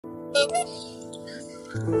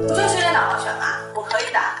不就训练导盲犬吗？我可以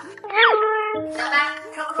的。小白，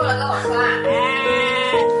撑不住了跟我说啊。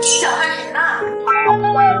小看谁呢？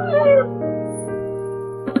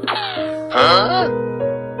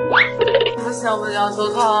不行不行，头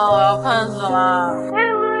疼，我要困死了。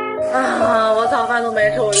啊！我早饭都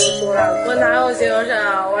没吃我就出来了，我哪有精神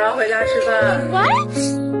啊？我要回家吃饭。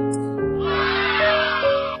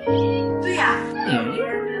对呀，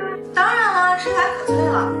当然了，吃来可脆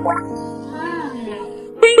了。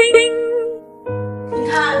你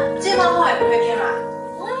看这方泡也不会变软。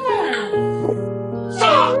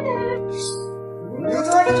多多，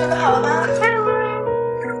你准备好了吗？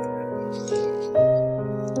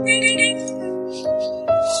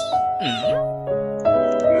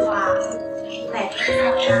哇，哪个是小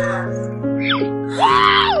沙？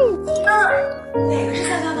哪个是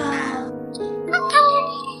香蕉呢？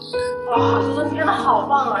哇，多多你真的好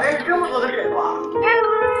棒啊，认识这么多的水果。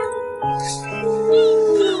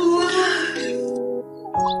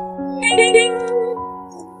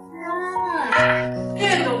这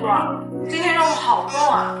个多多，今天任务好重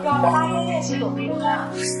啊，要发音练习懂拼啊。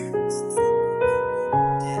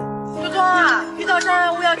多多啊，遇到障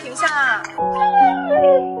碍物要停下啊。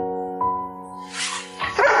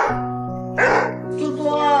多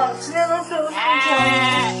多，今天能睡个睡觉。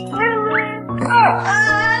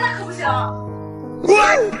那可不行。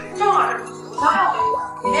正好是我想好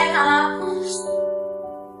你练啥呢？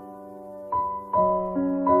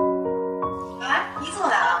哎，你怎么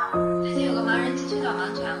来了？最近有个盲人急需导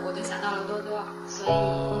盲犬，我就想到了多多，所以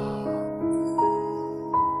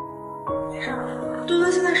没事儿，多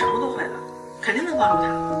多现在什么都会了，肯定能帮助他。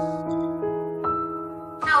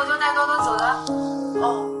那我就带多多走了。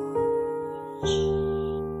哦。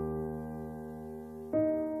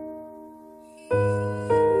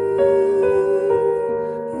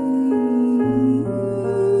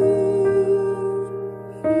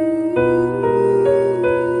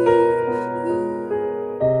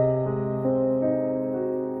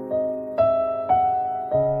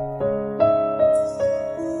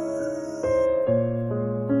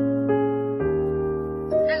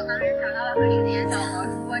合适的眼角膜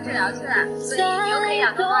通过治疗去了，所以你又可以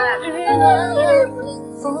养多多了。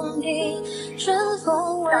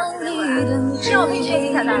是我必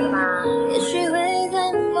须才打的吗？